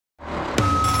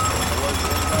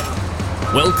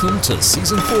Welcome to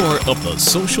Season 4 of the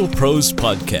Social Pros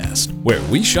Podcast, where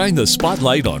we shine the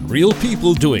spotlight on real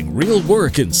people doing real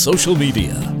work in social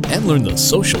media and learn the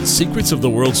social secrets of the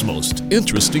world's most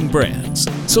interesting brands.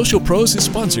 Social Pros is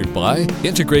sponsored by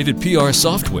integrated PR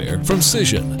software from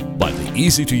Cision, by the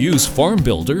easy-to-use farm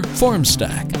builder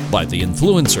FarmStack, by the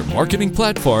influencer marketing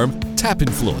platform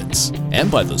TapInfluence, and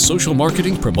by the social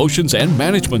marketing promotions and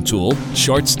management tool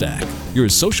ShartStack. Your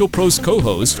Social Pros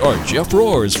co-hosts are Jeff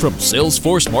Roars from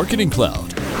Salesforce Marketing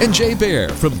Cloud and Jay Baer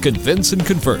from Convince and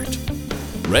Convert.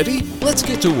 Ready? Let's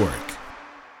get to work.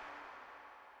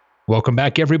 Welcome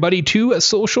back, everybody, to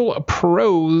Social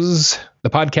Pros, the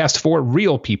podcast for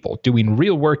real people doing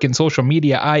real work in social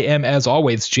media. I am, as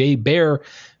always, Jay Baer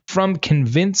from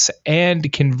Convince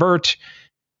and Convert.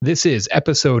 This is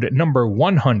episode number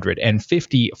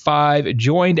 155,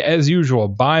 joined as usual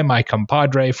by my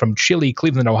compadre from chilly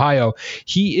Cleveland, Ohio.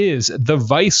 He is the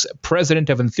Vice President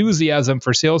of Enthusiasm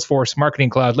for Salesforce Marketing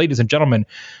Cloud. Ladies and gentlemen,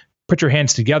 put your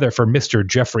hands together for Mr.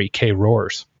 Jeffrey K.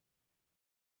 Roars.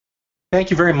 Thank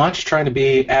you very much. Trying to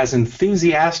be as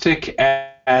enthusiastic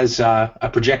as a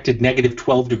projected negative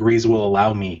 12 degrees will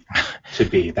allow me to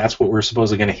be. That's what we're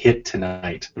supposedly going to hit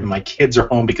tonight. My kids are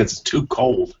home because it's too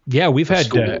cold. Yeah, we've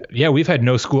had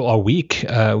no school all week.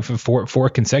 Four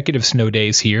consecutive snow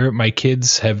days here. My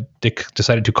kids have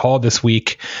decided to call this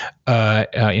week,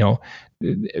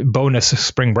 bonus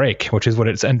spring break, which is what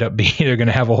it's ended up being. They're going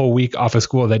to have a whole week off of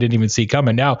school they didn't even see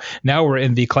coming. Now we're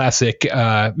in the classic,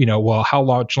 how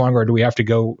much longer do we have to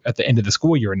go at the end of the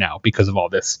school year now because of all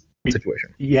this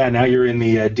situation? Yeah, now you're in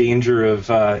the danger of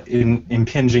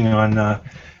impinging on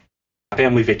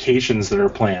family vacations that are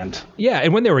planned. Yeah,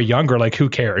 and when they were younger, like, who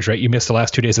cares, right? You missed the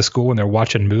last 2 days of school and they're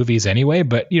watching movies anyway.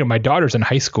 But my daughter's in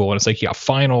high school and it's like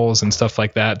finals and stuff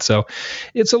like that. So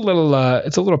it's a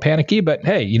little panicky. But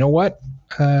hey, you know what?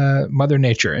 Mother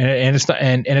Nature, and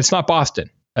it's not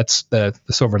Boston. That's the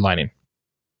silver lining.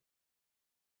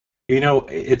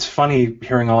 It's funny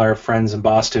hearing all our friends in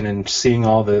Boston and seeing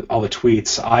all the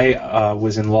tweets. I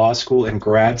was in law school and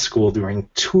grad school during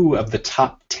 2 of the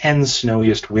top 10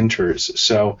 snowiest winters,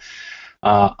 so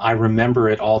I remember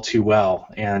it all too well,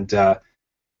 and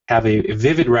have a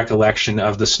vivid recollection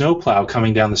of the snowplow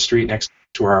coming down the street next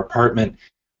to our apartment,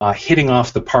 hitting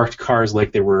off the parked cars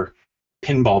like they were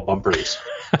pinball bumpers.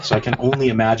 So I can only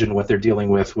imagine what they're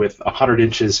dealing with 100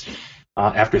 inches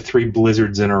after 3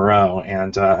 blizzards in a row.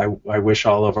 And I wish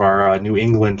all of our New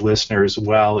England listeners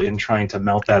well in trying to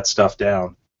melt that stuff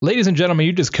down. Ladies and gentlemen,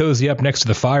 you just cozy up next to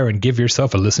the fire and give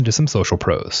yourself a listen to some Social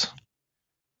Pros.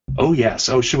 Oh, yes.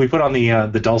 Oh, should we put on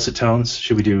the dulcet tones?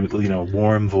 Should we do,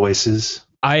 warm voices?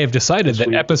 I have decided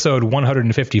that episode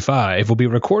 155 will be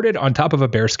recorded on top of a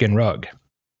bearskin rug.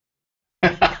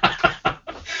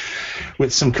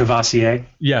 With some Cavassier?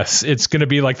 Yes, it's going to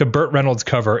be like the Burt Reynolds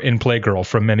cover in Playgirl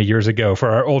from many years ago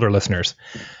for our older listeners.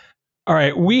 All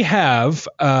right, we have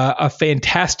a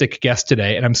fantastic guest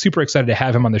today, and I'm super excited to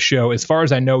have him on the show. As far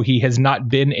as I know, he has not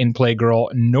been in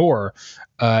Playgirl, nor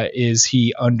is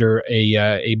he under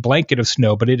a blanket of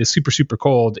snow, but it is super, super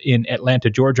cold in Atlanta,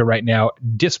 Georgia right now,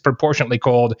 disproportionately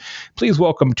cold. Please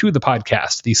welcome to the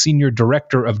podcast the Senior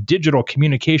Director of Digital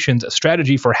Communications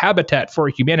Strategy for Habitat for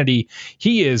Humanity.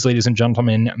 He is, ladies and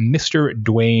gentlemen, Mr.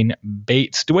 Dwayne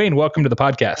Bates. Dwayne, welcome to the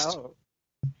podcast. Oh.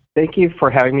 Thank you for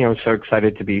having me. I'm so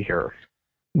excited to be here.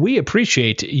 We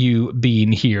appreciate you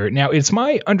being here. Now, it's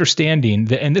my understanding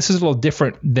that, and this is a little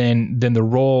different than the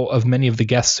role of many of the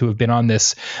guests who have been on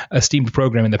this esteemed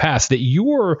program in the past, that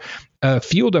your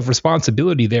field of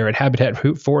responsibility there at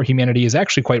Habitat for Humanity is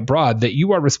actually quite broad, that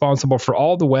you are responsible for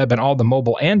all the web and all the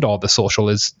mobile and all the social.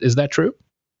 Is that true?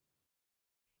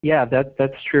 Yeah,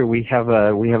 that's true. We have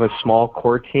a small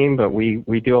core team, but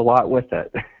we do a lot with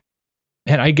it.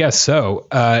 And I guess so.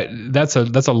 That's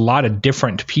a lot of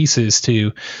different pieces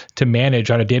to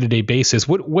manage on a day-to-day basis.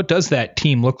 What does that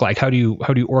team look like? How do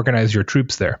you organize your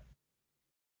troops there?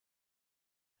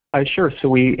 Sure. So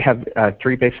we have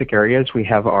 3 basic areas. We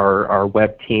have our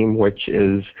web team, which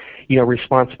is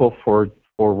responsible for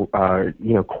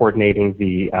coordinating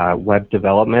the web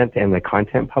development and the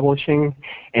content publishing.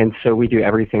 And so we do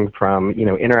everything from,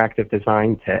 interactive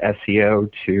design to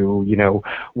SEO to,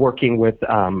 working with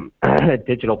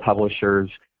digital publishers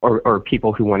or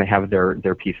people who want to have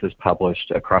their pieces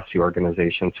published across the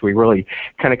organization. So we really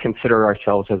kind of consider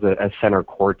ourselves as a center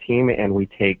core team, and we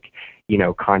take,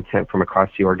 content from across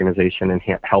the organization and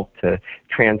help to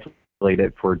translate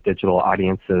it for digital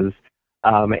audiences.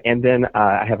 And then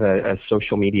I have a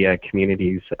social media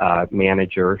communities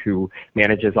manager who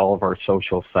manages all of our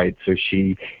social sites. So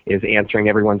she is answering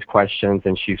everyone's questions,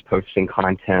 and she's posting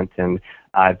content and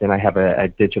then I have a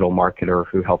digital marketer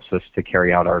who helps us to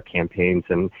carry out our campaigns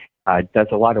and does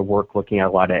a lot of work looking at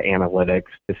a lot of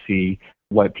analytics to see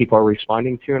what people are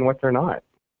responding to and what they're not.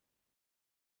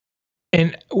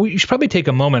 And we should probably take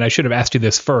a moment. I should have asked you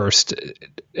this first,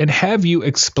 and have you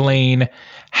explain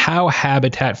how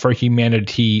Habitat for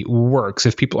Humanity works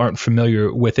if people aren't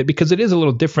familiar with it, because it is a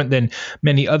little different than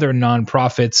many other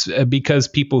nonprofits because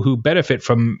people who benefit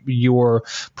from your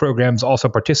programs also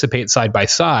participate side by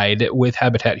side with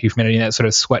Habitat for Humanity in that sort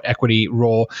of sweat equity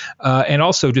role, and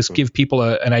also just give people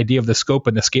an idea of the scope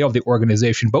and the scale of the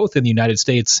organization, both in the United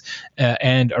States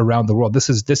and around the world. This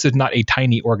is not a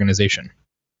tiny organization.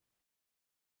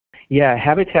 Yeah,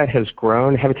 Habitat has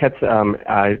grown. Habitat's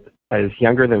is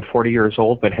younger than 40 years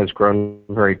old, but has grown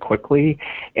very quickly.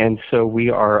 And so we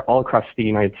are all across the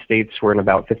United States. We're in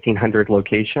about 1,500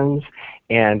 locations,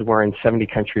 and we're in 70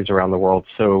 countries around the world.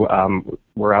 So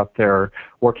we're out there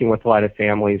working with a lot of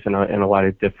families in a lot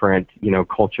of different,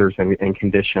 cultures and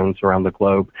conditions around the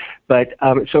globe. But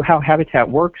so how Habitat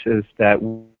works is that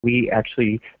we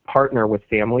actually partner with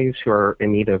families who are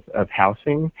in need of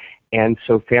housing. And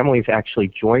so families actually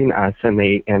join us,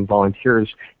 and volunteers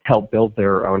help build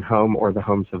their own home or the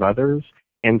homes of others.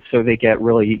 And so they get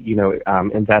really,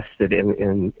 invested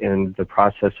in the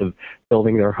process of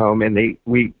building their home. And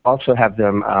we also have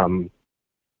them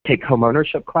take home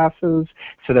ownership classes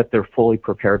so that they're fully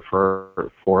prepared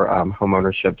for home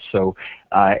ownership. So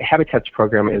Habitat's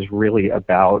program is really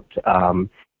about,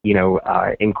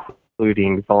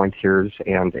 including volunteers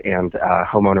and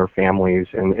homeowner families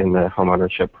in the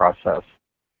homeownership process.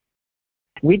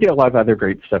 We do a lot of other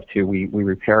great stuff too. We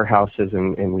repair houses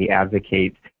and we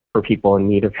advocate for people in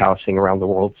need of housing around the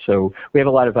world. So we have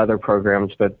a lot of other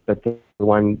programs, but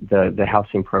the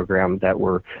housing program that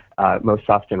we're most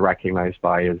often recognized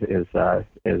by is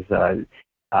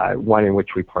one in which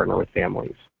we partner with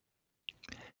families.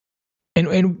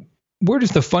 And where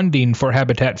does the funding for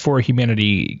Habitat for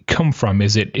Humanity come from?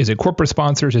 Is it corporate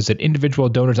sponsors? Is it individual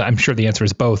donors? I'm sure the answer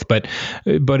is both, but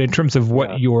in terms of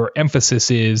what your emphasis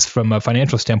is from a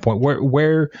financial standpoint,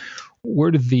 where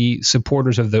do the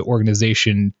supporters of the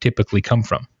organization typically come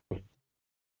from?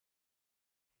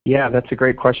 Yeah, that's a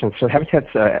great question. So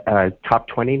Habitat's a top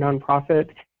 20 nonprofit,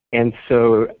 and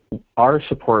so our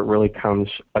support really comes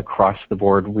across the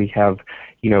board. We have,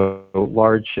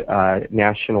 large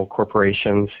national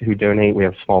corporations who donate. We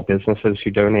have small businesses who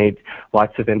donate.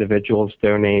 Lots of individuals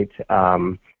donate.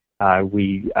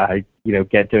 We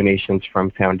get donations from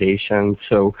foundations.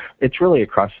 So it's really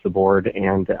across the board,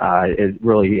 and it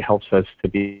really helps us to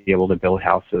be able to build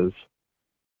houses.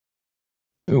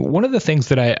 One of the things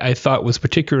that I thought was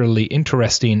particularly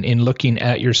interesting in looking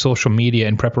at your social media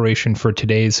in preparation for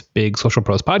today's big Social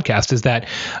Pros podcast is that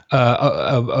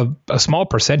a small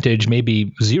percentage,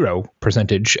 maybe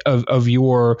 0% of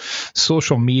your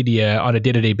social media on a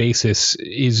day-to-day basis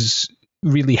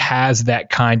really has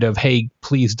that kind of, hey,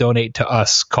 please donate to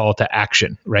us call to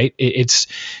action, right? It's,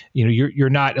 you're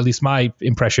not, at least my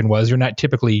impression was, you're not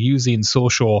typically using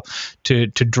social to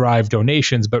drive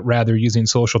donations, but rather using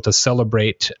social to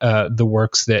celebrate the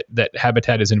works that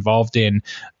Habitat is involved in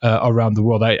around the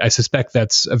world. I suspect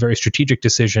that's a very strategic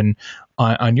decision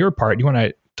on your part. Do you want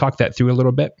to talk that through a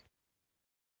little bit?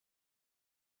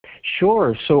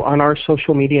 Sure. So on our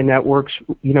social media networks,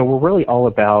 we're really all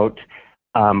about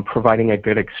providing a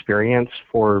good experience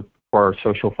for our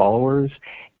social followers.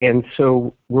 And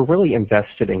so we're really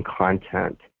invested in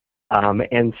content.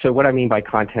 And so what I mean by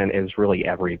content is really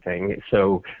everything.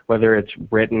 So whether it's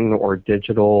written or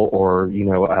digital or, an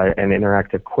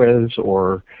interactive quiz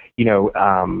or,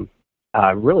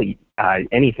 really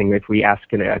anything. If we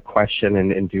ask a question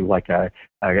and do like a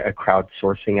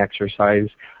crowdsourcing exercise,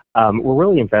 we're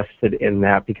really invested in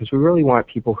that because we really want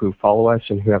people who follow us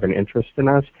and who have an interest in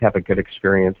us to have a good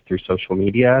experience through social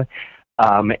media,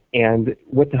 and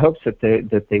with the hopes that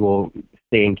they will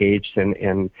stay engaged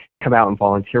and come out and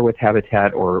volunteer with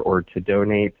Habitat or to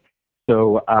donate.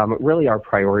 So really our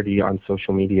priority on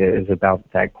social media is about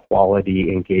that quality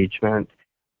engagement,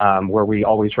 where we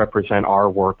always represent our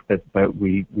work, but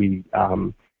we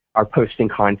are posting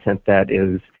content that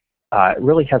is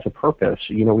really has a purpose.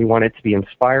 We want it to be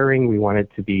inspiring. We want it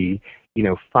to be,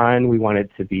 fun. We want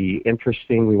it to be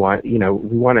interesting. We want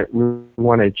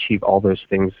to achieve all those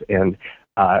things. And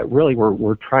really,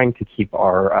 we're trying to keep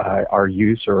our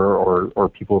user or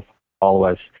people who follow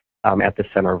us at the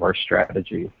center of our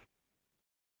strategy.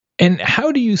 And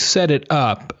how do you set it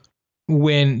up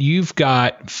when you've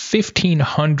got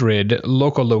 1,500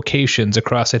 local locations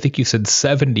across, I think you said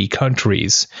 70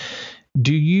 countries?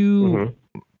 Do you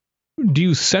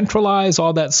centralize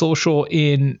all that social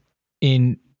in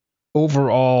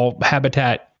overall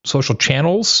Habitat social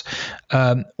channels,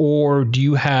 or do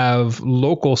you have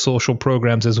local social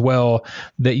programs as well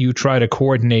that you try to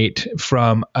coordinate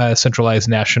from a centralized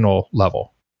national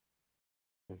level?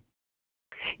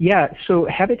 Yeah, so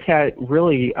Habitat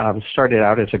really started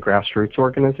out as a grassroots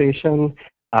organization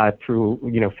through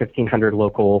 1,500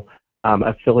 local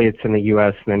affiliates in the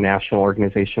U.S. and then national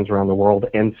organizations around the world,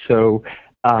 and so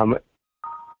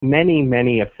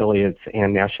many affiliates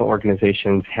and national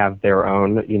organizations have their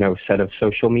own set of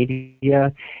social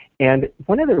media. And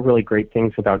one of the really great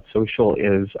things about social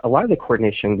is a lot of the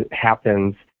coordination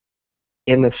happens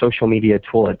in the social media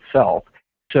tool itself.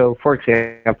 So, for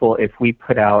example, if we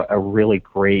put out a really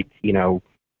great,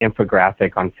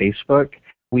 infographic on Facebook,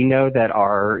 we know that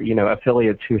our,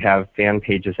 affiliates who have fan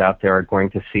pages out there are going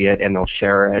to see it and they'll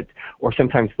share it, or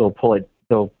sometimes they'll pull it,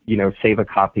 they'll, save a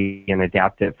copy and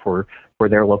adapt it for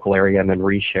their local area and then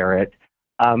reshare it.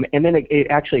 And then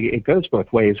it goes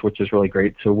both ways, which is really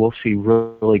great. So we'll see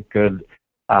really good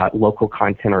local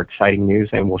content or exciting news,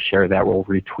 and we'll share that. We'll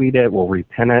retweet it. We'll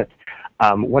repin it.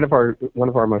 One of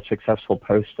our most successful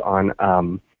posts on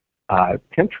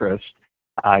Pinterest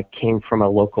came from a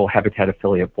local Habitat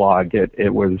affiliate blog.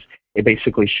 It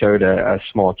basically showed a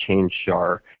small change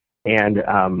jar, and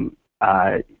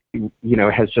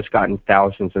has just gotten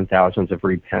thousands and thousands of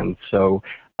repins. So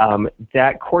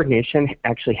that coordination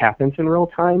actually happens in real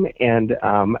time, and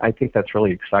I think that's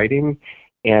really exciting.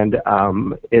 And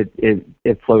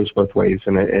it flows both ways,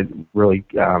 and it really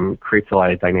creates a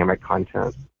lot of dynamic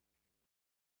content.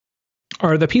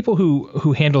 Are the people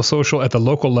who handle social at the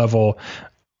local level,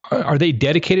 are they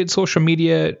dedicated social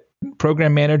media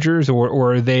program managers,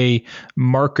 or are they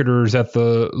marketers at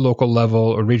the local level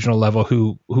or regional level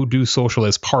who do social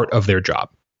as part of their job?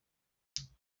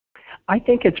 I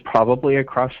think it's probably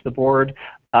across the board.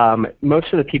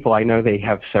 Most of the people I know, they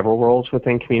have several roles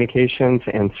within communications,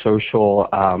 and social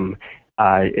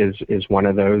is one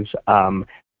of those.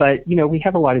 But we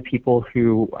have a lot of people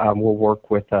who will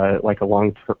work with like a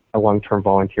long-term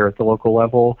volunteer at the local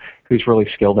level who's really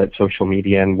skilled at social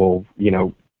media and will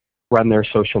run their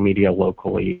social media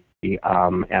locally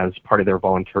as part of their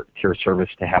volunteer service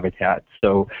to Habitat.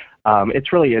 So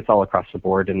it's all across the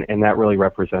board, and that really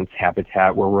represents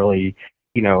Habitat. We're really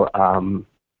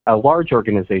a large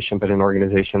organization, but an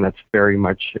organization that's very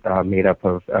much made up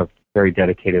of very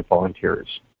dedicated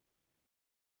volunteers.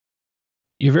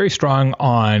 You're very strong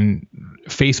on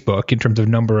Facebook in terms of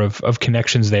number of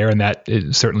connections there, and that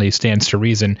certainly stands to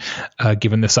reason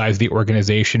given the size of the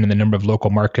organization and the number of local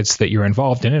markets that you're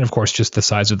involved in, and of course just the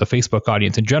size of the Facebook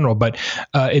audience in general. But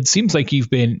it seems like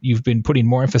you've been putting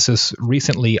more emphasis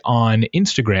recently on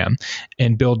Instagram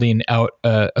and building out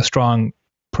a strong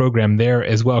program there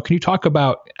as well. Can you talk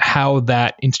about how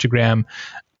that Instagram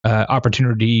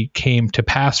opportunity came to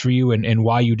pass for you, and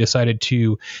why you decided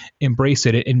to embrace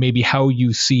it, and maybe how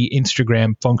you see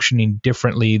Instagram functioning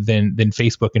differently than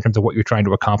Facebook in terms of what you're trying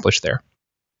to accomplish there?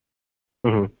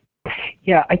 Mm-hmm.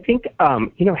 Yeah, I think,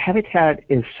 Habitat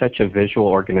is such a visual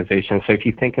organization. So if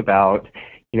you think about,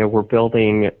 we're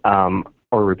building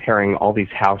or repairing all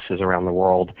these houses around the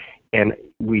world, and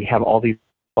we have all these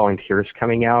volunteers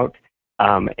coming out,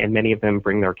 and many of them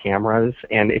bring their cameras.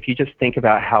 And if you just think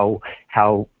about how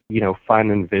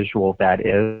fun and visual that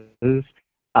is,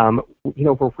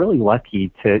 we're really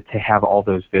lucky to have all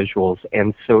those visuals.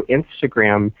 And so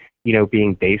Instagram,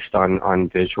 being based on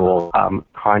visual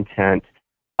content,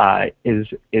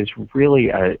 is really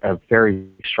a very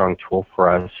strong tool for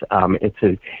us.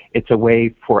 It's a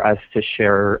way for us to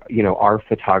share, our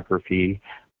photography.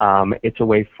 It's a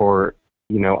way for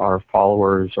our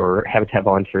followers or Habitat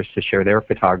volunteers to share their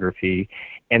photography.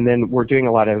 And then we're doing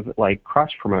a lot of like cross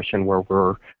promotion where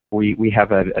we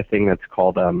have a thing that's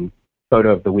called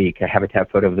Photo of the Week, a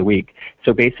Habitat Photo of the Week.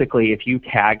 So basically, if you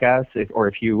tag us, if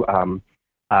you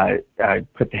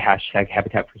put the hashtag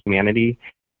Habitat for Humanity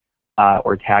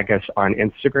or tag us on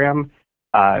Instagram,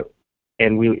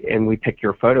 and we pick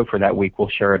your photo for that week, we'll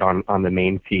share it on the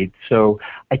main feed. So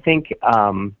I think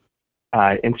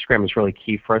Instagram is really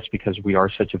key for us because we are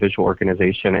such a visual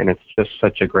organization, and it's just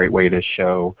such a great way to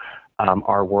show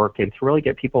our work and to really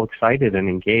get people excited and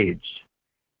engaged.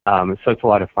 So it's a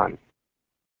lot of fun.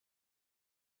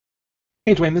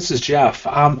 Hey, Dwayne, this is Jeff.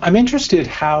 I'm interested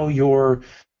how your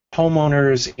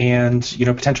homeowners and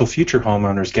potential future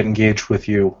homeowners get engaged with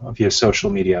you via social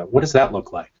media. What does that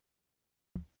look like?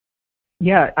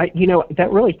 Yeah,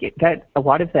 that a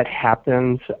lot of that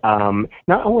happens.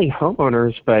 Not only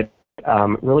homeowners, but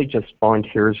really just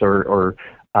volunteers or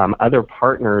other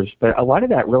partners, but a lot of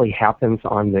that really happens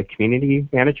on the community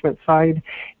management side.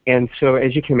 And so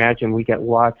as you can imagine, we get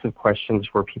lots of questions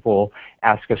where people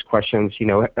ask us questions,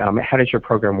 how does your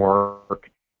program work?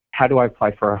 How do I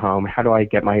apply for a home? How do I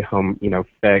get my home,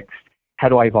 fixed? How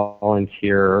do I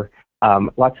volunteer?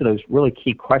 Lots of those really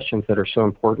key questions that are so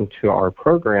important to our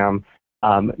program.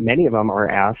 Many of them are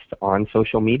asked on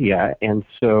social media. And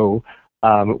so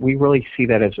we really see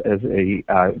that as a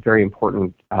very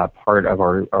important part of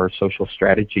our social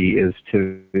strategy, is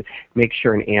to make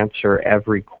sure and answer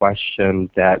every question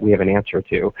that we have an answer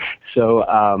to. So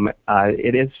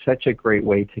it is such a great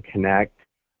way to connect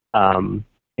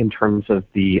in terms of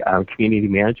the community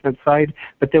management side.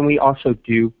 But then we also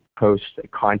do post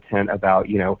content about,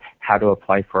 how to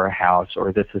apply for a house,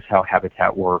 or this is how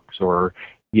Habitat works, or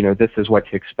this is what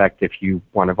to expect if you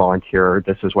want to volunteer, or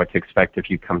this is what to expect if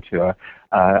you come to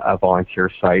a volunteer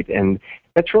site. And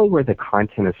that's really where the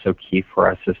content is so key for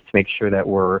us, is to make sure that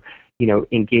we're,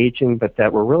 engaging, but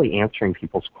that we're really answering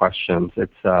people's questions.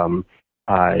 It's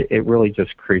it really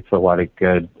just creates a lot of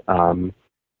good,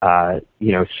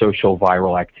 social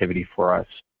viral activity for us.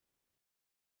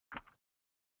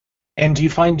 And do you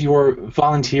find your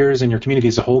volunteers and your community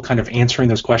as a whole kind of answering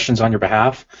those questions on your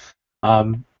behalf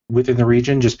within the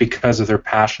region, just because of their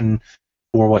passion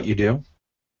for what you do?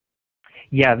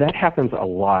 Yeah, that happens a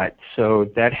lot.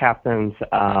 So that happens,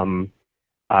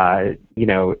 that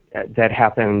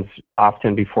happens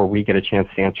often before we get a chance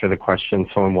to answer the question.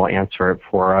 Someone will answer it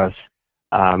for us.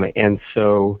 And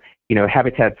so,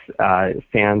 Habitat's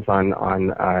fans on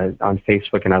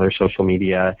Facebook and other social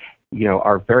media,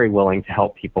 are very willing to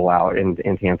help people out and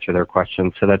to answer their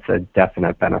questions. So that's a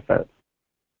definite benefit.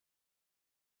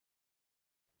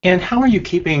 And how are you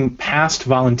keeping past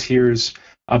volunteers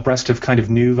abreast of kind of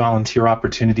new volunteer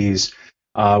opportunities,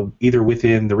 either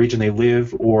within the region they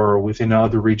live or within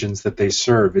other regions that they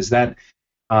serve? Is that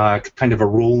kind of a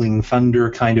rolling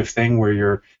thunder kind of thing, where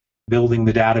you're building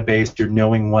the database, you're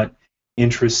knowing what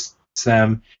interests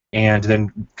them, and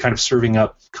then kind of serving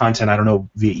up content, I don't know,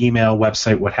 via email,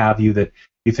 website, what have you, that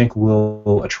you think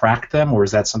will attract them? Or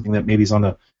is that something that maybe is on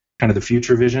the kind of the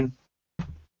future vision?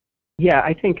 Yeah,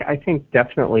 I think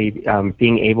definitely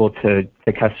being able to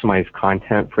customize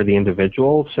content for the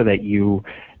individual, so that you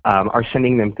are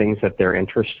sending them things that they're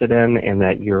interested in, and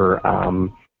that you're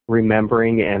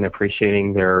remembering and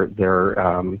appreciating their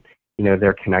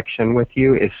connection with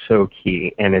you, is so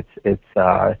key. And it's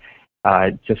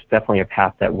just definitely a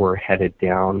path that we're headed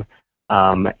down.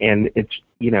 And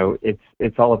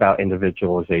it's all about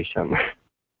individualization.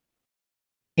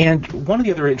 And one of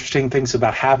the other interesting things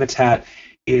about Habitat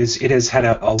is it has had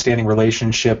a outstanding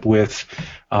relationship with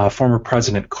former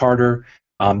President Carter.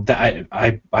 That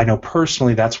I know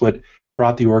personally, that's what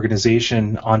brought the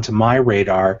organization onto my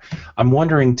radar. I'm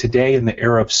wondering today, in the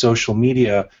era of social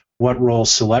media, what role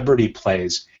celebrity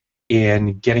plays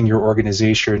in getting your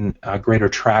organization greater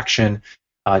traction,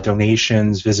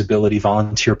 donations, visibility,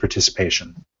 volunteer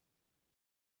participation.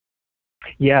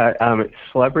 Yeah,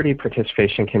 celebrity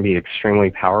participation can be extremely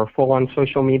powerful on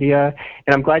social media,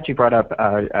 and I'm glad you brought up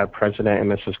President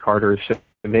and Mrs. Carter. So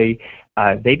they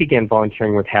began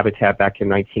volunteering with Habitat back in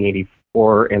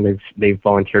 1984, and they've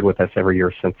volunteered with us every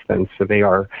year since then. So they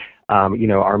are,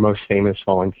 our most famous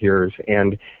volunteers,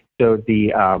 and so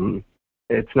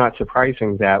it's not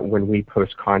surprising that when we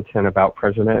post content about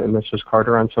President and Mrs.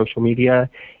 Carter on social media,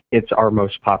 it's our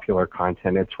most popular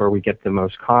content. It's where we get the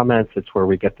most comments. It's where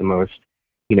we get the most,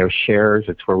 shares.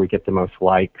 It's where we get the most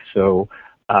likes. So,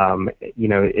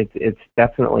 it's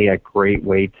definitely a great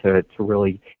way to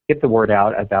really get the word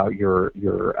out about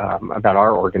about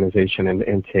our organization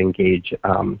and to engage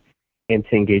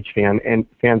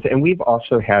fans. And we've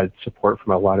also had support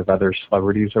from a lot of other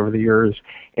celebrities over the years,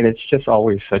 and it's just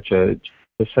always such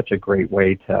a great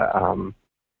way to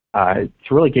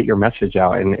really get your message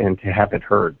out and to have it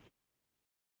heard.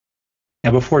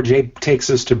 Now, before Jay takes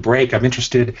us to break, I'm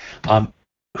interested,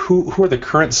 who are the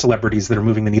current celebrities that are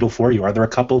moving the needle for you? Are there a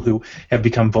couple who have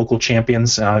become vocal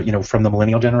champions, from the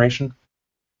millennial generation?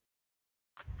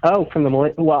 Oh, from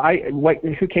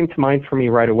the who came to mind for me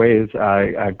right away is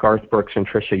Garth Brooks and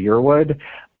Trisha Yearwood.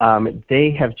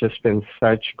 They have just been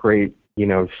such great,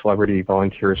 celebrity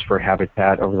volunteers for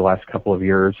Habitat over the last couple of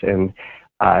years, and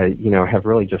have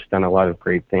really just done a lot of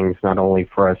great things, not only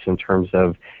for us in terms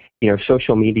of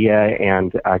social media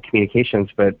and communications,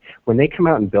 but when they come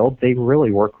out and build, they really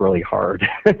work really hard.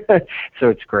 So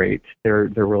it's great. They're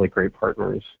really great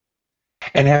partners.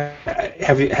 And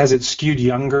has it skewed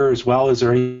younger as well? Is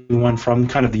there anyone from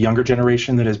kind of the younger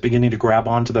generation that is beginning to grab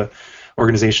onto the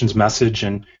organization's message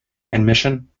and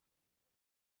mission?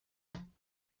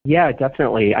 Yeah,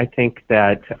 definitely. I think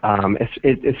that,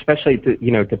 especially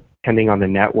depending on the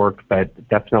network, but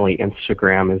definitely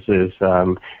Instagram is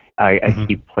a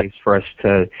key place for us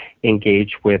to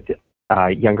engage with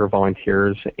younger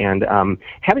volunteers. And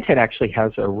Habitat actually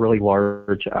has a really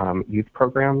large youth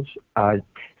programs.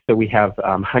 So we have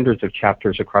hundreds of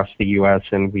chapters across the U.S.,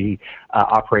 and we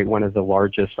operate one of the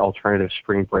largest alternative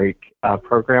spring break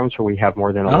programs, where we have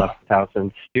more than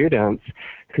 11,000 students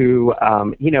who,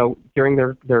 during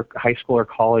their high school or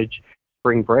college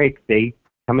spring break, they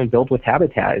come and build with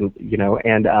Habitat, and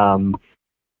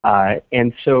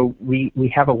so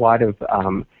we have a lot of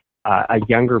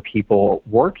younger people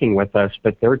working with us,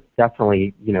 but they're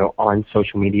definitely on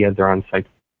social media. They're on sites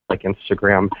like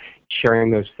Instagram,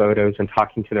 sharing those photos and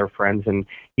talking to their friends, and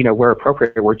where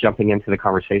appropriate, we're jumping into the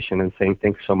conversation and saying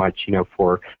thanks so much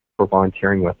for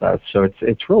volunteering with us. So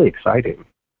it's really exciting.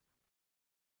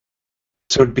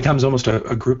 So it becomes almost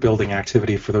a group building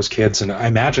activity for those kids, and I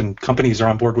imagine companies are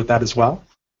on board with that as well.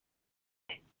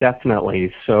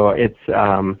 Definitely. So it's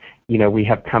we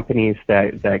have companies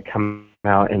that come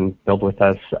out and build with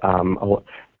us,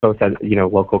 both as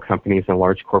local companies and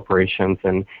large corporations,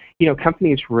 and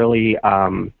companies really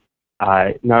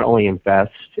not only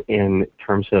invest in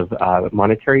terms of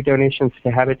monetary donations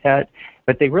to Habitat,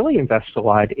 but they really invest a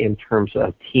lot in terms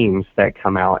of teams that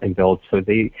come out and build. So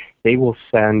they will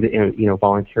send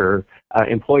volunteer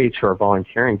employees who are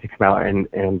volunteering to come out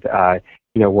and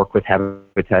work with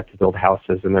Habitat to build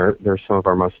houses, and they're some of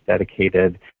our most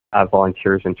dedicated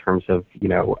volunteers in terms of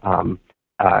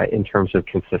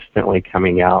consistently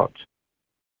coming out.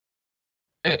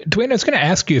 Dwayne, I was going to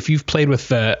ask you if you've played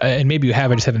with and maybe you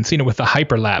have, I just haven't seen it, with the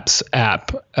Hyperlapse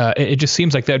app. It just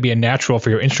seems like that'd be a natural for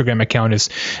your Instagram account.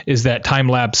 Is that time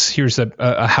lapse? Here's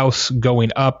a house going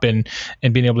up, and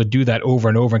being able to do that over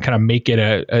and over and kind of make it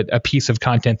a piece of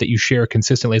content that you share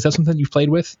consistently. Is that something you've played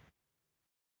with?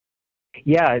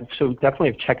 Yeah, so definitely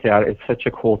have checked it out. It's such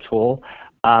a cool tool.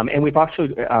 And we've also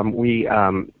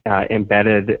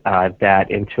embedded that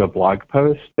into a blog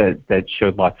post that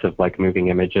showed lots of moving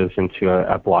images into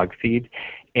a blog feed,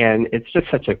 and it's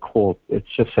just such a cool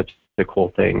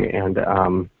thing, and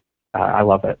I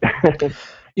love it.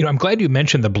 I'm glad you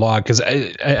mentioned the blog, because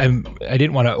I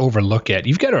didn't want to overlook it.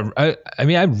 You've got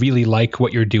I really like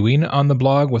what you're doing on the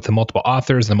blog with the multiple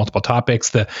authors and the multiple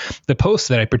topics. The post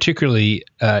that I particularly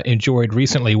enjoyed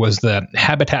recently was the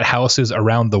Habitat houses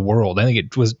around the world. I think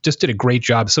it did a great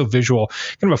job. So visual,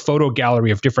 kind of a photo gallery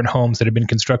of different homes that have been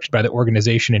constructed by the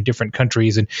organization in different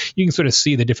countries, and you can sort of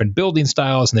see the different building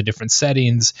styles and the different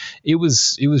settings. It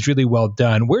was really well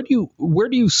done. Where do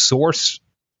you source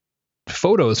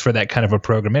photos for that kind of a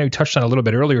program? Maybe we touched on it a little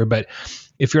bit earlier, but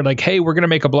if you're like, hey, we're going to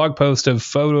make a blog post of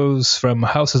photos from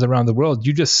houses around the world,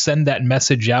 you just send that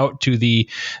message out to the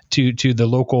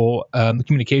local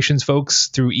communications folks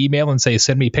through email and say,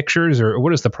 send me pictures, or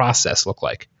what does the process look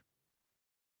like?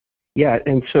 Yeah,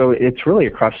 and so it's really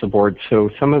across the board. So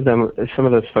some of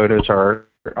those photos are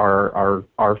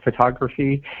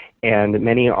photography, and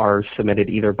many are submitted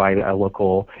either by a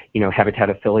local, Habitat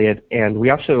affiliate, and we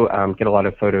also get a lot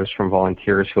of photos from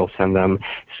volunteers who will send them.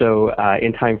 So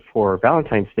in time for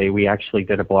Valentine's Day, we actually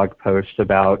did a blog post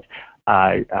about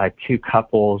two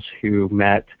couples who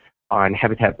met on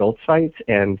Habitat build sites,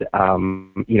 and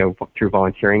through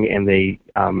volunteering, and they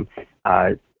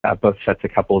both sets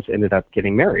of couples ended up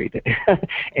getting married.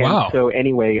 And wow. So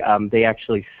anyway, they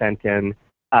actually sent in.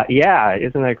 Yeah,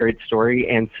 isn't that a great story?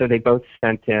 And so they both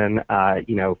sent in,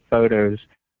 photos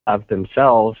of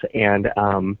themselves, and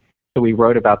so we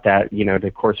wrote about that,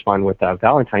 to correspond with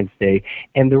Valentine's Day.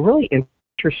 And the really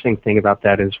interesting thing about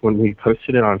that is when we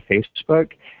posted it on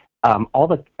Facebook, a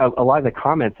lot of the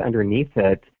comments underneath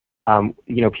it,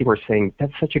 people were saying,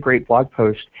 "That's such a great blog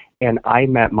post," and I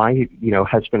met my,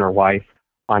 husband or wife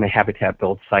on a Habitat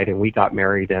build site, and we got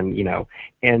married, and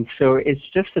and so it's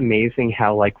just amazing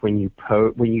how when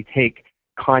you take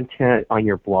content on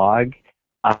your blog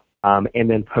and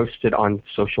then post it on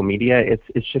social media,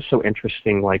 it's just so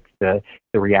interesting, the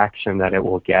reaction that it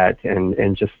will get,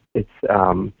 and just it's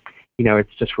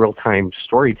just real time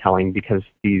storytelling, because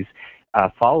these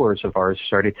followers of ours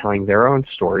started telling their own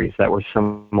stories that were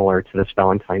similar to this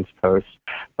Valentine's post.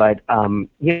 But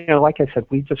like I said,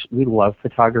 we love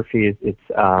photography. It's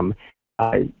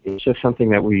just something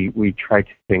that we try to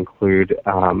include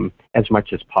as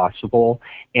much as possible.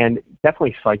 And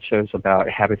definitely slideshows about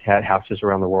Habitat houses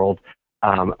around the world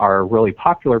are really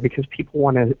popular, because people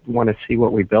want to see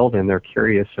what we build, and they're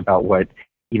curious about what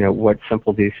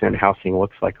simple, decent housing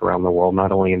looks like around the world,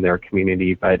 not only in their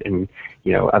community, but in,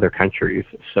 other countries.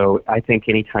 So I think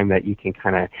anytime that you can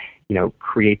kind of,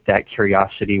 create that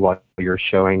curiosity while you're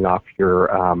showing off your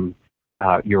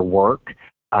work,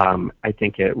 I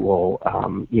think it will,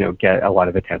 get a lot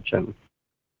of attention.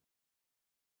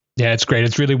 Yeah, it's great.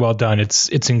 It's really well done. It's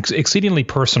exceedingly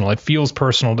personal. It feels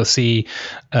personal to see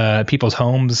people's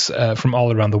homes from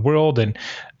all around the world. And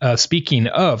speaking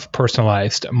of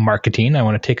personalized marketing, I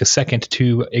want to take a second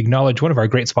to acknowledge one of our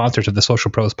great sponsors of the Social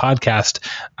Pros podcast,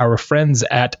 our friends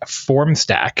at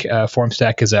FormStack.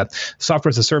 FormStack is a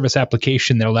software as a service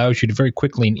application that allows you to very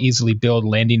quickly and easily build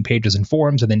landing pages and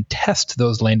forms and then test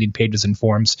those landing pages and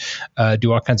forms,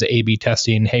 do all kinds of A/B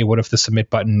testing. Hey, what if the submit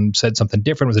button said something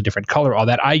different, was a different color, all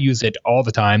that. I use it all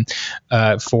the time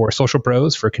for Social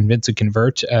Pros, for Convince and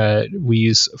Convert. We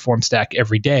use FormStack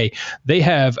every day. They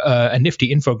have a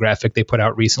nifty infographic they put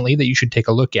out recently that you should take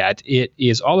a look at. It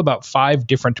is all about 5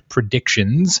 different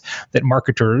predictions that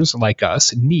marketers like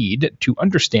us need to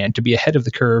understand to be ahead of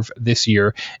the curve this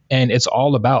year. And it's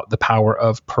all about the power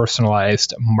of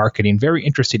personalized marketing. Very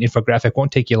interesting infographic.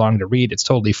 Won't take you long to read. It's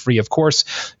totally free, of course.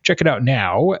 Check it out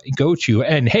now. Go to,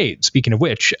 and hey, speaking of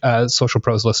which, Social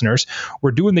Pros listeners,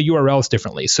 we're doing the URLs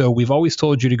differently. So we've always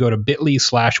told you to go to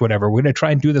bit.ly/whatever. We're going to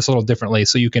try and do this a little differently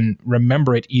so you can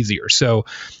remember it easier. So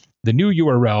the new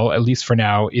URL, at least for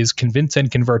now, is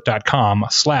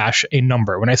convinceandconvert.com/a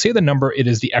number. When I say the number, it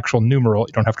is the actual numeral.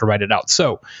 You don't have to write it out.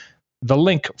 So the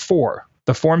link for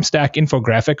the FormStack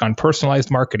infographic on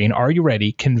personalized marketing, are you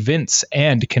ready?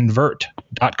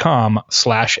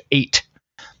 Convinceandconvert.com/8.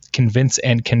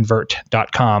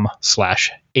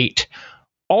 Convinceandconvert.com/8.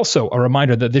 Also, a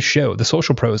reminder that this show, the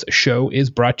Social Pros show, is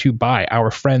brought to you by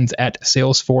our friends at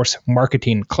Salesforce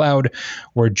Marketing Cloud,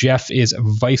 where Jeff is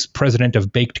Vice President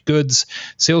of Baked Goods.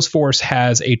 Salesforce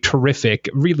has a terrific,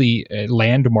 really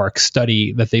landmark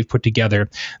study that they've put together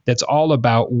that's all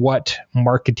about what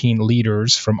marketing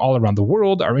leaders from all around the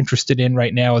world are interested in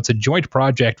right now. It's a joint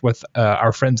project with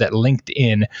our friends at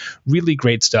LinkedIn. Really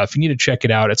great stuff. You need to check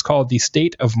it out. It's called the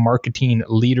State of Marketing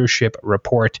Leadership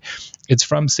Report. It's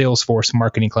from Salesforce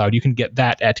Marketing Cloud. You can get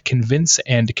that at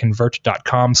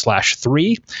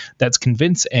convinceandconvert.com/3. That's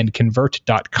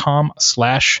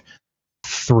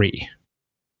convinceandconvert.com/3.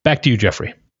 Back to you,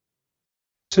 Jeffrey.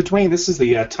 So, Dwayne, this is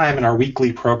the time in our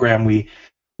weekly program we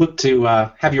look to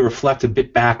have you reflect a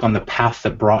bit back on the path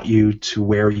that brought you to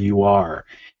where you are.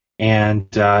 And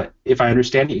if I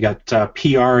understand it, you got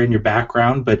PR in your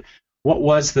background, but what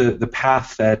was the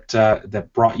path that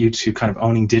brought you to kind of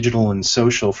owning digital and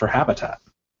social for Habitat?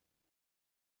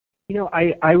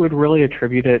 I would really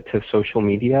attribute it to social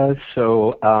media.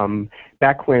 So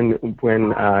back when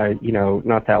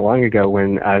not that long ago,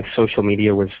 when social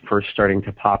media was first starting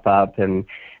to pop up, and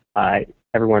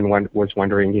everyone was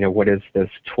wondering, what is this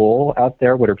tool out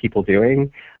there? What are people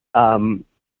doing?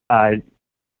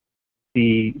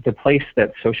 The place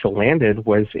that social landed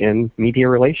was in media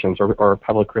relations or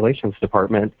public relations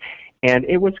department. And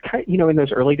it was kind in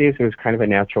those early days, it was kind of a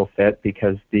natural fit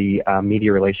because the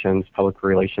media relations, public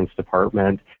relations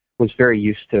department was very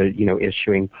used to,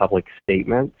 issuing public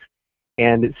statements.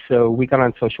 And so we got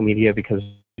on social media because,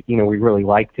 we really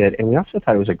liked it. And we also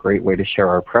thought it was a great way to share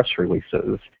our press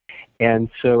releases. And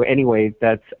so anyway,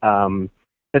 that's kind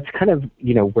of,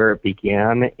 where it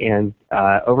began. And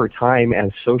over time, as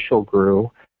social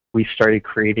grew, we started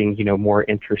creating, more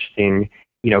interesting,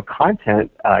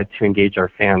 content to engage our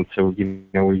fans. So,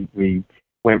 we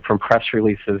went from press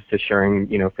releases to sharing,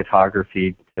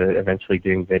 photography to eventually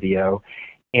doing video.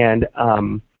 And,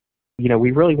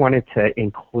 we really wanted to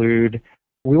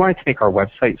make our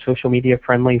website social media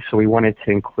friendly. So we wanted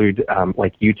to include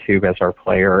like YouTube as our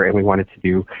player, and we wanted to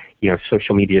do,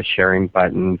 social media sharing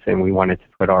buttons, and we wanted to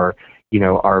put our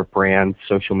brand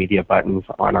social media buttons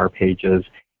on our pages.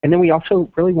 And then we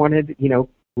also really wanted,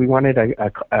 we wanted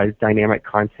a dynamic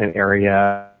content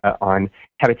area on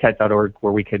habitat.org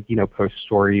where we could, post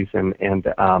stories and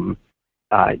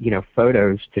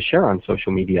photos to share on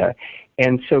social media.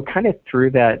 And so kind of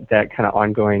through that kind of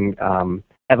ongoing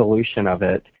evolution of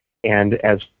it, and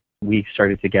as we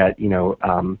started to get,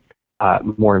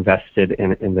 more invested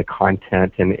in the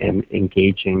content and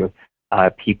engaging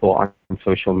people on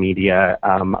social media,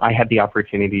 I had the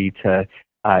opportunity to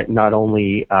not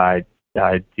only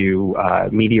do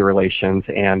media relations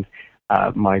and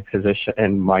my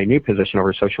new position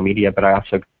over social media, but I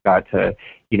also got to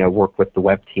work with the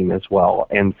web team as well.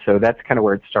 And so that's kind of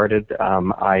where it started.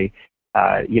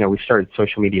 We started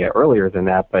social media earlier than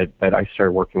that, but I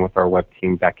started working with our web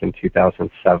team back in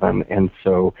 2007, and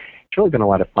so it's really been a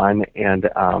lot of fun. And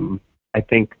I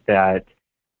think that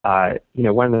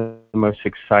one of the most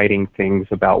exciting things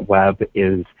about web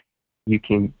is you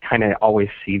can kind of always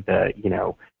see the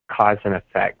cause and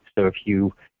effect. So if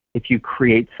you if you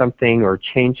create something or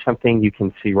change something, you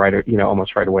can see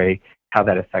almost right away how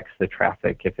that affects the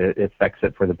traffic, if it affects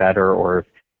it for the better or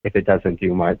if it doesn't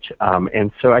do much.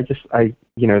 And so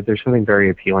there's something very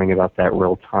appealing about that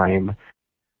real-time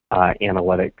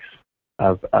analytics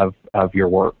of your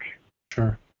work.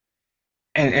 Sure.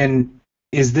 And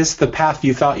is this the path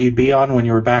you thought you'd be on when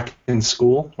you were back in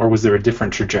school, or was there a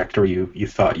different trajectory you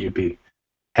thought you'd be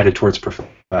headed towards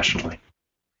professionally?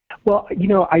 Well,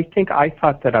 I think I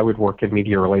thought that I would work in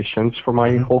media relations for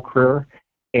my whole career,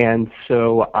 and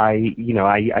so I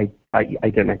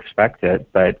didn't expect it,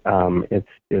 but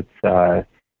it's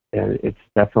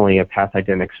definitely a path I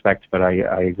didn't expect, but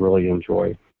I really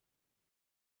enjoy.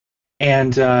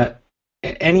 And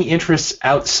any interests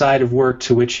outside of work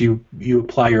to which you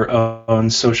apply your own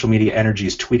social media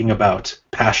energies, tweeting about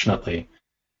passionately,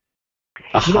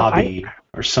 a hobby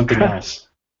or something else?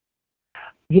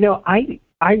 I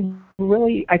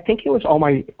think it was all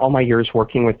my years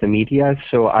working with the media,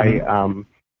 so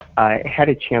I had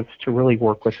a chance to really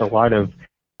work with a lot of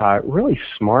really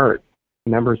smart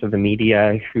members of the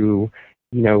media who,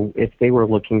 if they were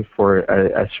looking for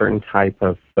a certain type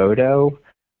of photo,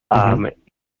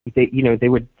 they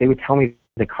would tell me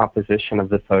the composition of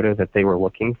the photo that they were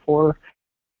looking for,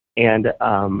 and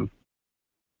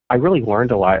I really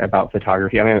learned a lot about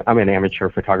photography. I mean, I'm an amateur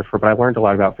photographer, but I learned a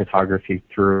lot about photography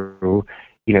through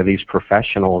these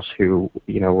professionals who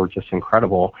were just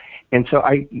incredible. And so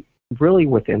I really,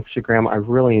 with Instagram, I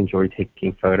really enjoy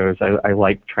taking photos. I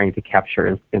like trying to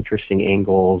capture interesting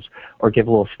angles or give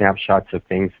little snapshots of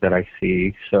things that I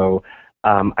see. So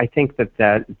I think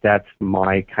that's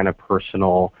my kind of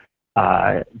personal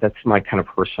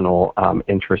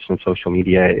interest in social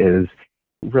media, is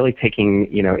really taking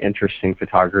interesting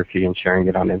photography and sharing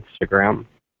it on Instagram.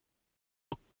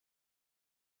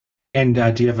 And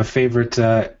do you have a favorite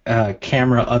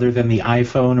camera other than the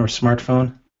iPhone or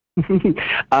smartphone?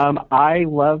 I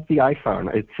love the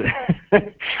iPhone.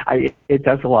 It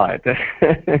does a lot.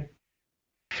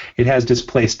 It has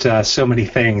displaced so many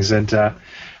things, and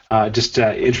just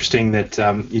interesting that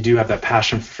you do have that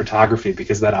passion for photography,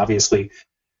 because that obviously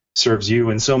serves you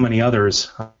and so many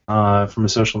others from a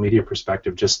social media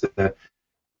perspective. Just the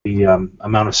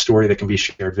amount of story that can be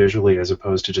shared visually as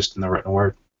opposed to just in the written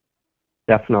word.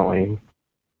 Definitely.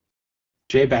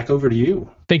 Jay, back over to you.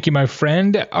 Thank you, my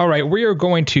friend. All right, we are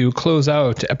going to close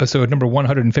out episode number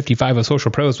 155 of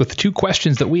Social Pros with 2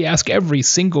 questions that we ask every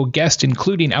single guest,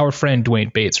 including our friend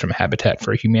Dwayne Bates from Habitat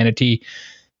for Humanity.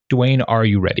 Dwayne, are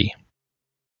you ready?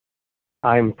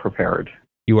 I'm prepared.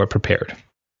 You are prepared.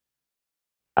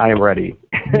 I am ready.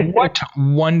 What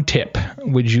one tip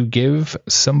would you give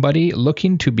somebody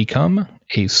looking to become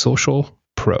a social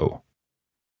pro?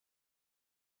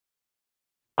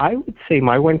 I would say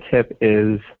my one tip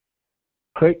is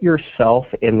put yourself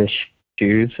in the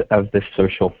shoes of the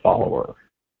social follower.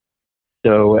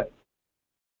 So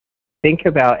think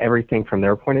about everything from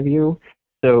their point of view.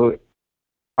 So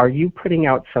are you putting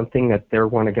out something that they're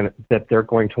going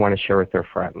to want to share with their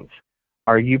friends?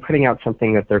 Are you putting out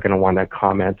something that they're going to want to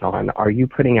comment on? Are you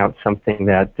putting out something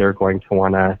that they're going to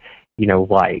want to,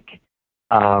 like?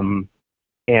 And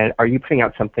are you putting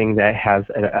out something that has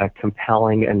a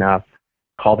compelling enough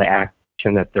call to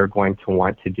action that they're going to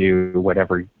want to do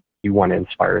whatever you want to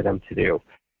inspire them to do?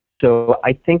 So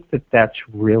I think that's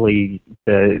really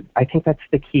the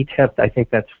key tip. I think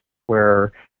that's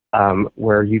where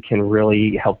you can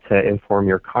really help to inform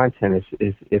your content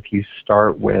is if you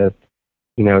start with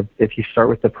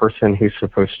the person who's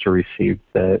supposed to receive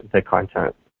the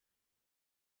content.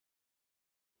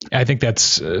 I think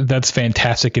that's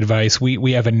fantastic advice.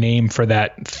 We have a name for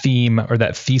that theme or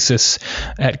that thesis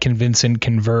at Convince and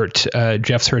Convert.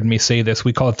 Jeff's heard me say this.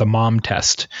 We call it the mom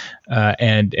test.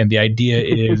 And the idea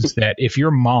is that if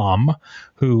your mom,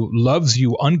 who loves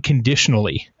you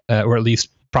unconditionally, or at least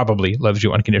probably loves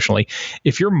you unconditionally,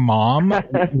 if your mom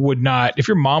would not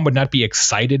be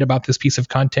excited about this piece of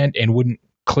content and wouldn't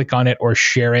click on it or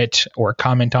share it or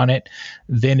comment on it,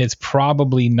 then it's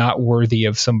probably not worthy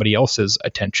of somebody else's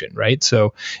attention, right?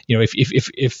 So,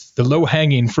 if the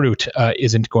low-hanging fruit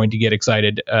isn't going to get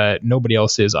excited, nobody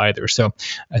else is either. So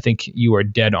I think you are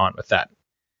dead on with that.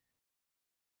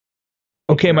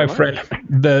 Okay, my friend,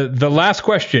 the last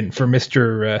question for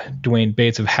Mr. Dwayne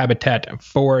Bates of Habitat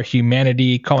for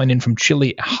Humanity, calling in from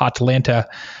chilly Hotlanta.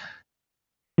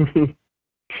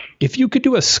 If you could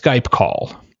do a Skype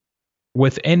call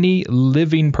with any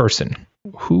living person,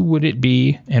 who would it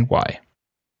be and why?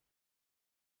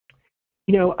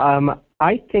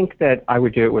 I think that I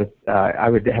would do it with, I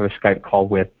would have a Skype call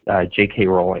with J.K.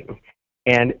 Rowling.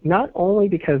 And not only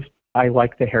because I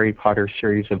like the Harry Potter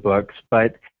series of books,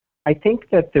 but I think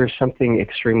that there's something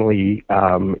extremely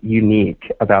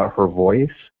unique about her voice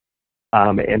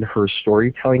and her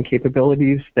storytelling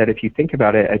capabilities that, if you think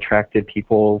about it, attracted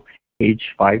people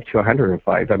age 5 to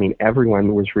 105. I mean,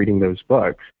 everyone was reading those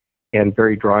books and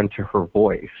very drawn to her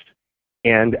voice.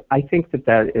 And I think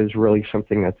that is really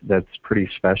something that's pretty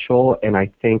special. And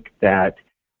I think that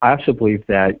I also believe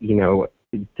that,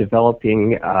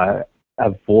 developing a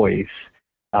voice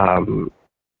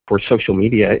for social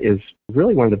media is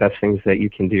really one of the best things that you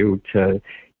can do to,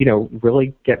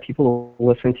 really get people to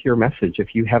listen to your message.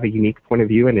 If you have a unique point of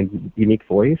view and a unique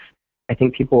voice, I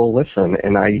think people will listen.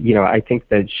 And I think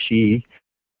that she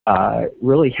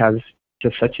really has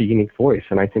just such a unique voice.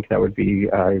 And I think that would be,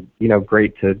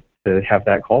 great to have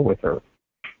that call with her.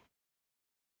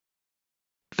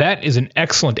 That is an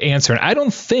excellent answer. And I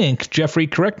don't think, Jeffrey,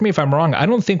 correct me if I'm wrong, I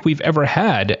don't think we've ever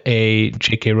had a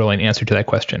J.K. Rowling answer to that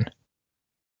question.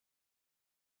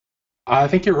 I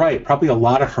think you're right. Probably a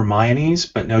lot of Hermione's,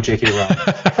 but no J.K.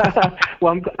 Rowling.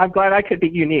 Well, I'm glad I could be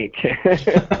unique.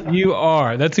 You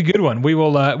are. That's a good one. We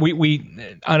will. We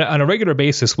on a regular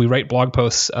basis, we write blog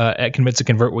posts at Convince and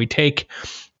Convert. We take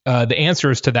the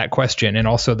answers to that question and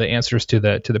also the answers to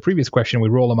the previous question. We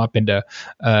roll them up into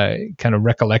kind of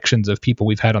recollections of people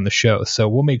we've had on the show. So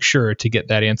we'll make sure to get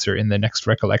that answer in the next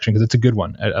recollection because it's a good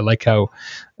one. I like how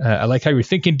you're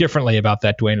thinking differently about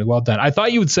that, Dwayne. Well done. I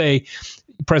thought you would say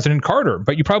President Carter,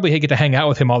 but you probably get to hang out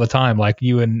with him all the time, like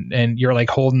you and you're like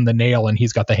holding the nail and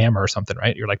he's got the hammer or something,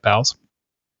 right? You're like pals.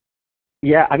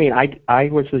 Yeah, I mean, I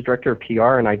was his director of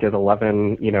PR, and I did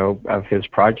 11, of his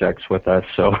projects with us.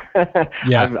 So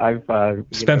yeah, I've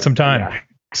spent some time. Yeah.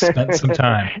 Spent some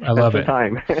time. I love it.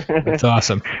 Time. That's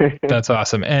awesome. That's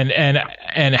awesome.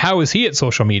 And how is he at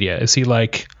social media? Is he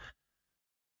like,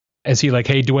 hey,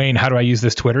 Dwayne, how do I use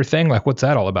this Twitter thing? Like, what's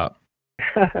that all about?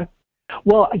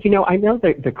 Well, I know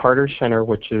that the Carter Center,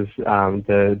 which is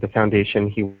the foundation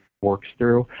he works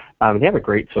through, they have a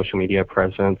great social media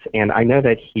presence, and I know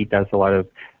that he does a lot of,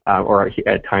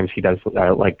 at times he does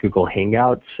like Google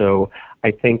Hangouts. So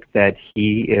I think that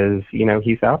he is,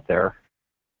 he's out there.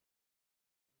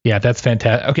 Yeah, that's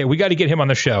fantastic. Okay, we got to get him on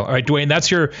the show. All right, Dwayne,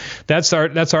 that's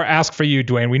our ask for you,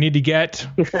 Dwayne. We need to get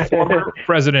former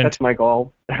president. That's my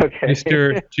goal. Okay.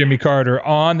 Mr. Jimmy Carter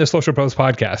on the Social Pros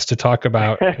podcast to talk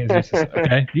about his uses.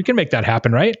 Okay, you can make that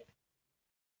happen, right?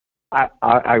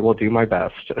 I will do my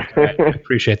best. Right, I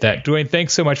appreciate that. Dwayne,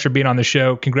 thanks so much for being on the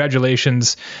show.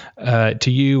 Congratulations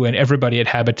to you and everybody at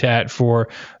Habitat for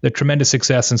the tremendous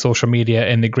success in social media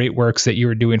and the great works that you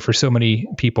are doing for so many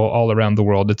people all around the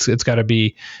world. It's got to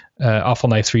be awful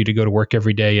nice for you to go to work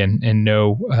every day and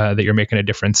know that you're making a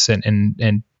difference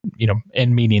and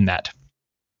meaning that.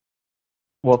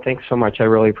 Well, thanks so much. I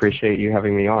really appreciate you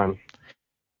having me on.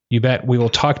 You bet. We will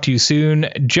talk to you soon.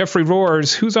 Jeffrey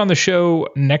Roars, who's on the show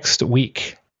next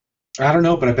week? I don't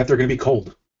know, but I bet they're going to be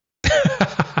cold.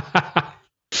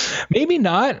 Maybe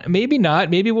not.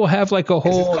 Maybe we'll have like a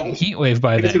whole heat wave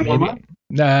by then.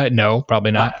 No,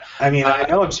 probably not. I mean, I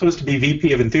know I'm supposed to be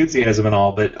VP of Enthusiasm and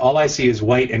all, but all I see is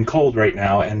white and cold right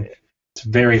now, and it's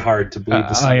very hard to believe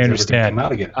the sun's ever going to come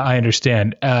out again. I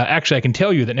understand. Actually, I can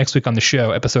tell you that next week on the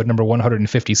show, episode number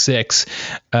 156,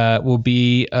 will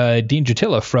be Dean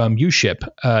Jatila from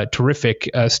UShip. Terrific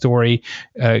story,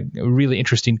 really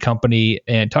interesting company,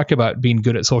 and talk about being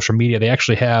good at social media. They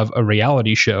actually have a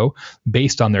reality show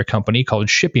based on their company called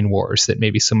Shipping Wars that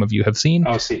maybe some of you have seen.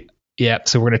 Oh, see. Yeah,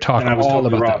 so we're going to talk all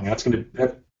about that. That's going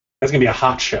to be a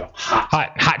hot show.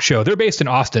 Hot show. They're based in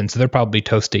Austin, so they're probably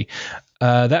toasty.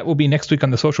 That will be next week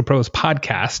on the Social Pros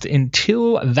podcast.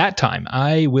 Until that time,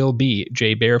 I will be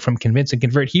Jay Baer from Convince and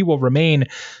Convert. He will remain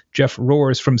Jeff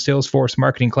Roars from Salesforce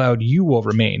Marketing Cloud. You will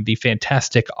remain the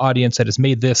fantastic audience that has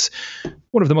made this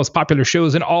one of the most popular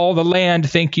shows in all the land.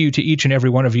 Thank you to each and every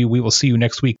one of you. We will see you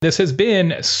next week. This has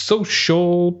been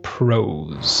Social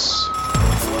Pros.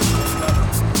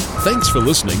 Thanks for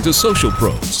listening to Social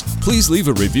Pros. Please leave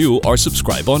a review or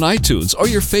subscribe on iTunes or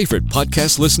your favorite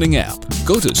podcast listening app.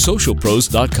 Go to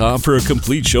socialpros.com for a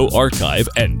complete show archive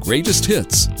and greatest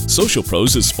hits. Social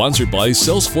Pros is sponsored by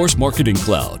Salesforce Marketing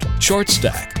Cloud,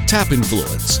 ShortStack,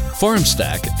 TapInfluence,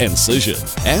 FarmStack, and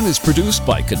Cision, and is produced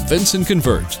by Convince and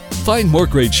Convert. Find more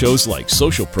great shows like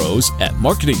Social Pros at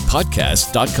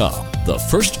marketingpodcast.com, the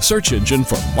first search engine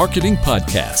for marketing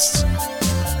podcasts.